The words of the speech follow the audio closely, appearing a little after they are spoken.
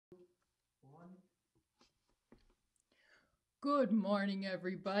Good morning,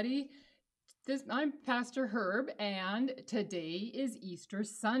 everybody. I'm Pastor Herb, and today is Easter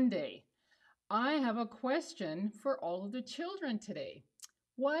Sunday. I have a question for all of the children today.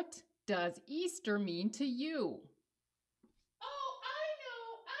 What does Easter mean to you? Oh, I know,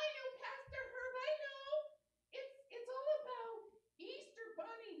 Pastor Herb, I know. It's all about Easter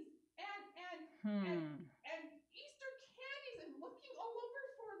bunnies and Hmm. and Easter candies and looking all over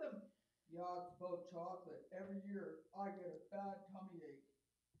for them. Yeah, it's about chocolate. Every year I get a bad tummy ache.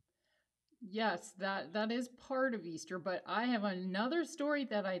 Yes, that is part of Easter, but I have another story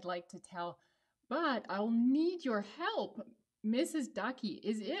that I'd like to tell, but I'll need your help. Mrs. Ducky,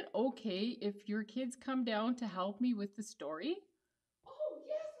 is it okay if your kids come down to help me with the story? Oh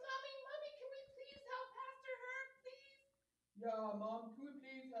yes, mommy, can we please help Pastor Herb, please? Yeah, Mom, can we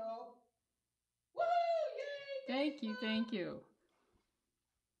please help? Woohoo! Yay! Thanks, Thank you, Mom. thank you.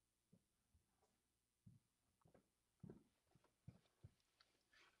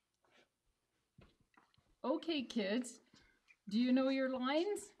 Okay, kids, do you know your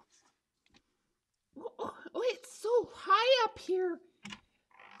lines? Oh, it's so high up here.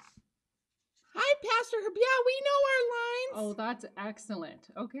 Hi, Pastor Herb. Yeah, we know our Oh, lines. that's excellent.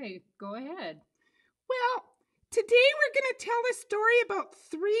 Okay, go ahead. Well, today we're going to tell a story about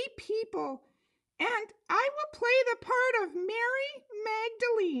three people, and I will play the part of Mary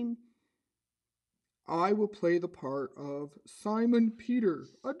Magdalene. I will play the part of Simon Peter,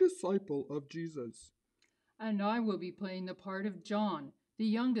 a disciple of Jesus. And I will be playing the part of John, the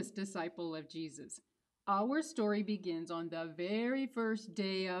youngest disciple of Jesus. Our story begins on the very first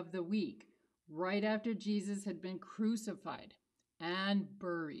day of the week, right after Jesus had been crucified and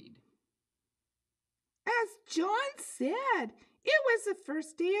buried. As John said, it was the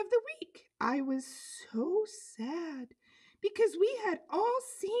first day of the week. I was so sad because we had all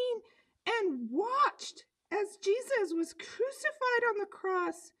seen and watched as Jesus was crucified on the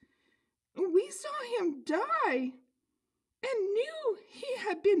cross. We saw him die and knew he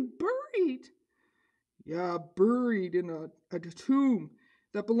had been buried. Yeah, buried in a tomb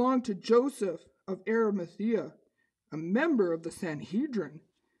that belonged to Joseph of Arimathea, a member of the Sanhedrin,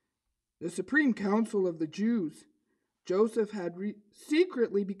 the Supreme Council of the Jews. Joseph had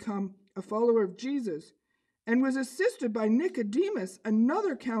secretly become a follower of Jesus and was assisted by Nicodemus,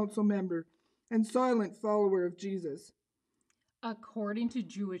 another council member and silent follower of Jesus. According to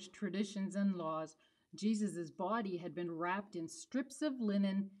Jewish traditions and laws, Jesus' body had been wrapped in strips of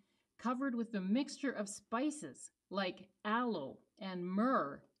linen covered with a mixture of spices like aloe and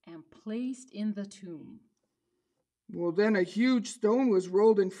myrrh and placed in the tomb. Well, then a huge stone was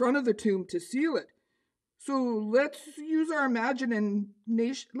rolled in front of the tomb to seal it. So let's use our imagination.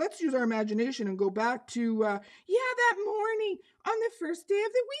 Let's use our imagination and go back to Yeah, that morning on the first day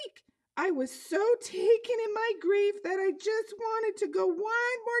of the week. I was so taken in my grief that I just wanted to go one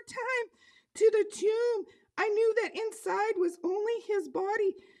more time to the tomb. I knew that inside was only his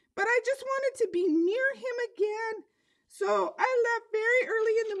body, but I just wanted to be near him again. So I left very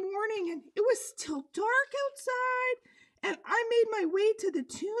early in the morning and it was still dark outside. And I made my way to the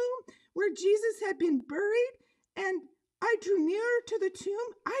tomb where Jesus had been buried. And I drew nearer to the tomb.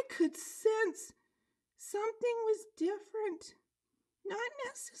 I could sense something was different. Not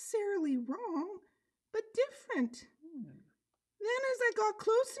necessarily wrong, but different. Then, as I got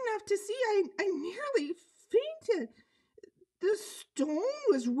close enough to see, I nearly fainted. The stone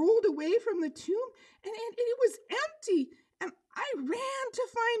was rolled away from the tomb and it was empty. And I ran to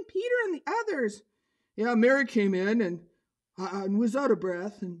find Peter and the others. Yeah, Mary came in and was out of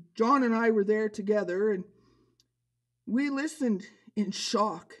breath, and John and I were there together, and we listened in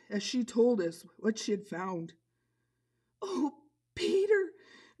shock as she told us what she had found. Oh, Peter,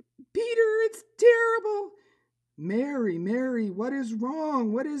 it's terrible. Mary, what is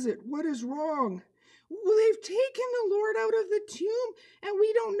wrong? What is it? What is wrong? Well, they've taken the Lord out of the tomb, and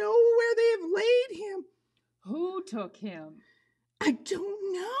we don't know where they have laid him. Who took him? I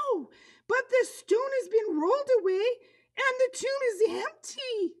don't know, but the stone has been rolled away, and the tomb is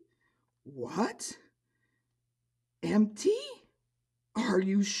empty. What? Empty? Are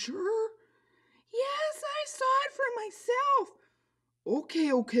you sure? Yes, I saw it for myself.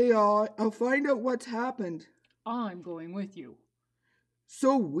 Okay, I'll find out what's happened. I'm going with you.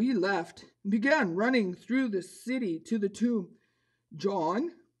 So we left and began running through the city to the tomb.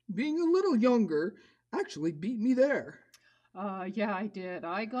 John, being a little younger, actually beat me there. Yeah, I did.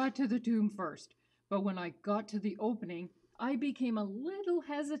 I got to the tomb first, but when I got to the opening, I became a little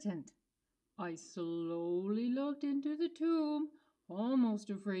hesitant. I slowly looked into the tomb, almost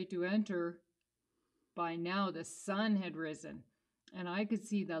afraid to enter. By now the sun had risen, and I could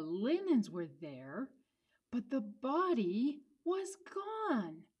see the linens were there, but the body was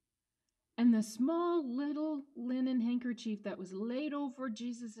gone. And the small little linen handkerchief that was laid over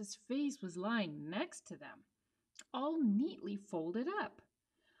Jesus' face was lying next to them, all neatly folded up.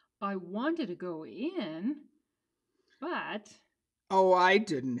 I wanted to go in, but Oh, I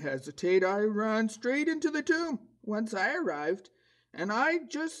didn't hesitate. I ran straight into the tomb once I arrived, and I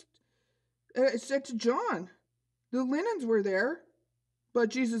just said to John, the linens were there, but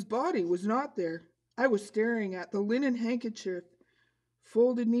Jesus' body was not there. I was staring at the linen handkerchief,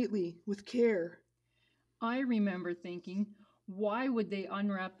 folded neatly with care. I remember thinking, why would they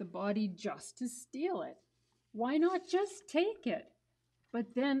unwrap the body just to steal it? Why not just take it? But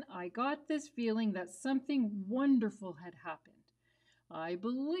then I got this feeling that something wonderful had happened. I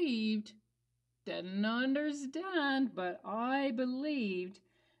believed, didn't understand, but I believed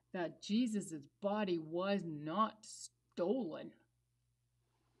that Jesus' body was not stolen.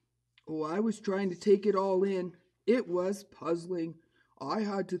 Oh, I was trying to take it all in. It was puzzling. I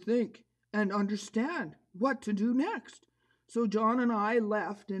had to think and understand what to do next. So John and I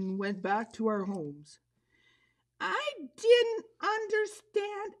left and went back to our homes. I didn't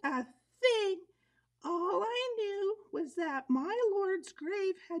understand a thing. All I knew was that my Lord's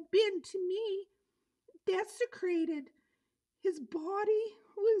grave had been to me desecrated. His body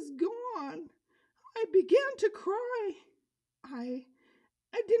was gone. I began to cry. I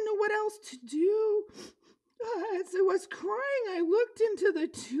didn't know what else to do. As I was crying, I looked into the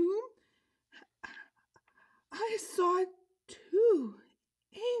tomb. I saw two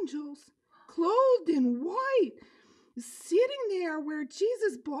angels clothed in white sitting there where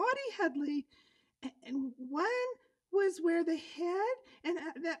Jesus' body had laid. And one was where the head and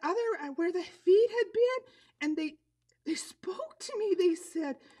the other where the feet had been. And they spoke to me. They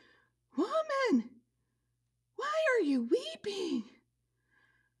said, "Woman, why are you weeping?"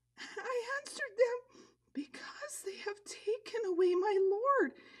 I answered them, "Because they have taken away my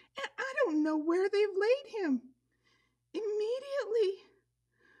Lord, and I don't know where they've laid him." Immediately,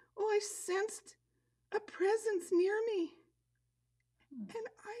 I sensed a presence near me, and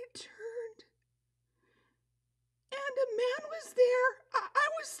I turned, and a man was there. I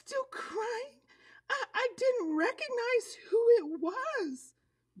was still crying. I didn't recognize who it was.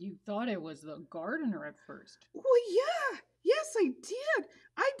 You thought it was the gardener at first. Well, yeah. Yes, I did.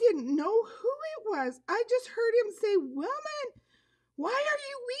 I didn't know who it was. I just heard him say, "Woman, why are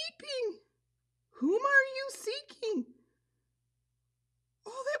you weeping? Whom are you seeking?"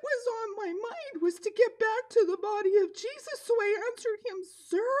 All that was on my mind was to get back to the body of Jesus, so I answered him,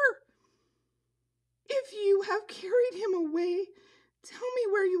 "Sir, if you have carried him away, tell me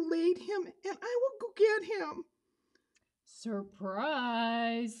where you laid him, and I will go get him."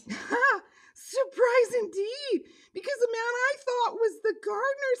 Surprise! Ha! Surprise indeed, because the man I thought was the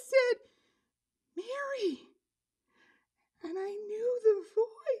gardener said, "Mary." And I knew the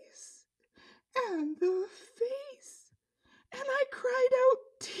voice and the face. And I cried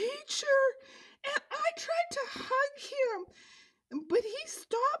out, "Teacher!" And I tried to hug him, but he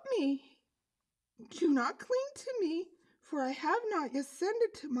stopped me. "Do not cling to me, for I have not yet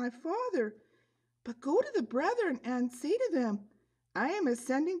ascended to my Father. But go to the brethren and say to them, I am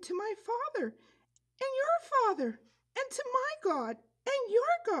ascending to my Father and your Father, and to my God and your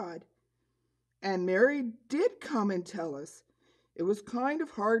God." And Mary did come and tell us. It was kind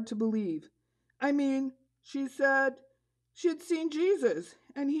of hard to believe. I mean, she said she had seen Jesus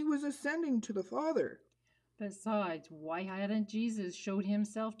and he was ascending to the Father. Besides, why hadn't Jesus showed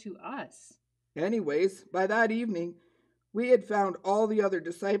himself to us? Anyways, by that evening, we had found all the other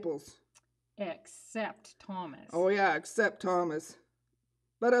disciples. Except Thomas. Oh yeah, except Thomas.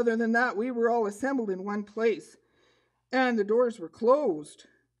 But other than that, we were all assembled in one place, and the doors were closed.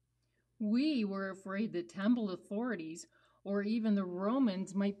 We were afraid the temple authorities or even the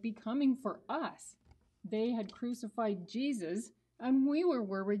Romans might be coming for us. They had crucified Jesus, and we were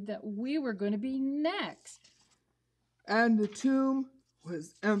worried that we were going to be next. And the tomb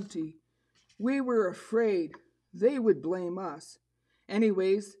was empty. We were afraid they would blame us.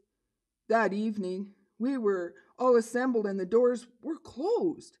 Anyways, that evening, we were all assembled and the doors were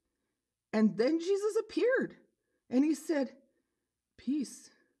closed. And then Jesus appeared, and he said, "Peace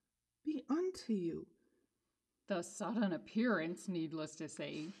be unto you." The sudden appearance, needless to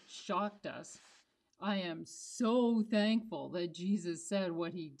say, shocked us. I am so thankful that Jesus said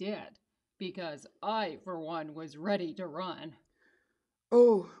what he did, because I, for one, was ready to run.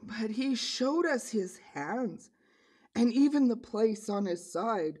 Oh, but he showed us his hands, and even the place on his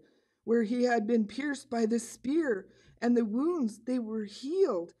side where he had been pierced by the spear, and the wounds, they were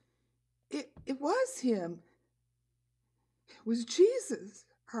healed. It was him. It was Jesus,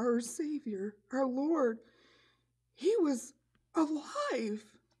 our Savior, our Lord. He was alive.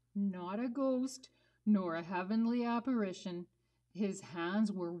 Not a ghost, nor a heavenly apparition. His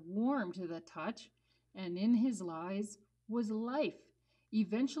hands were warm to the touch, and in his eyes was life.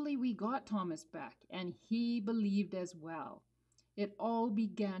 Eventually, we got Thomas back, and he believed as well. It all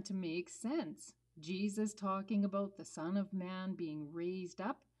began to make sense. Jesus talking about the Son of Man being raised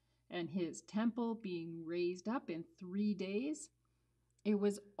up and his temple being raised up in 3 days. It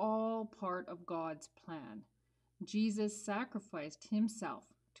was all part of God's plan. Jesus sacrificed himself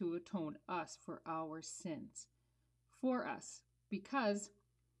to atone us for our sins. For us, because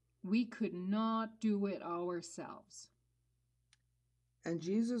we could not do it ourselves. And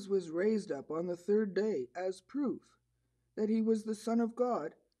Jesus was raised up on the 3rd day as proof that he was the Son of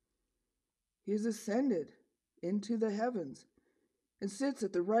God. He is ascended into the heavens and sits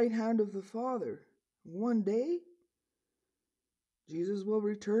at the right hand of the Father. One day, Jesus will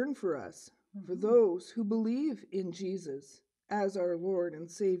return for us, for those who believe in Jesus as our Lord and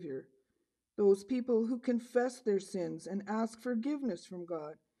Savior, those people who confess their sins and ask forgiveness from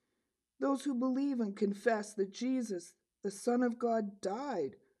God, those who believe and confess that Jesus, the Son of God,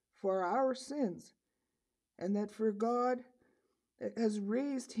 died for our sins, and that for God has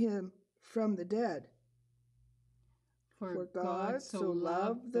raised him from the dead. For God so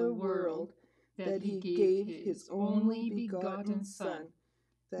loved the world that he gave his only begotten Son,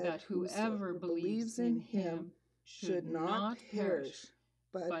 that whoever believes in him should not perish,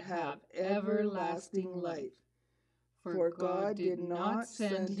 but have everlasting life. For God did not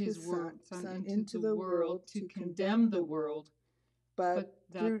send his Son into the world to condemn the world, but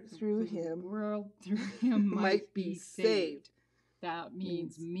that through him might be saved. That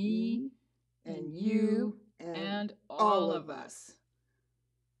means me and you and all of us.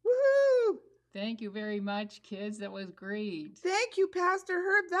 Woohoo! Thank you very much, kids. That was great. Thank you, Pastor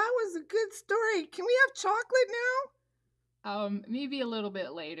Herb. That was a good story. Can we have chocolate now? Maybe a little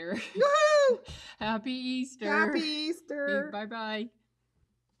bit later. Woohoo! Happy Easter. Happy Easter. Bye-bye.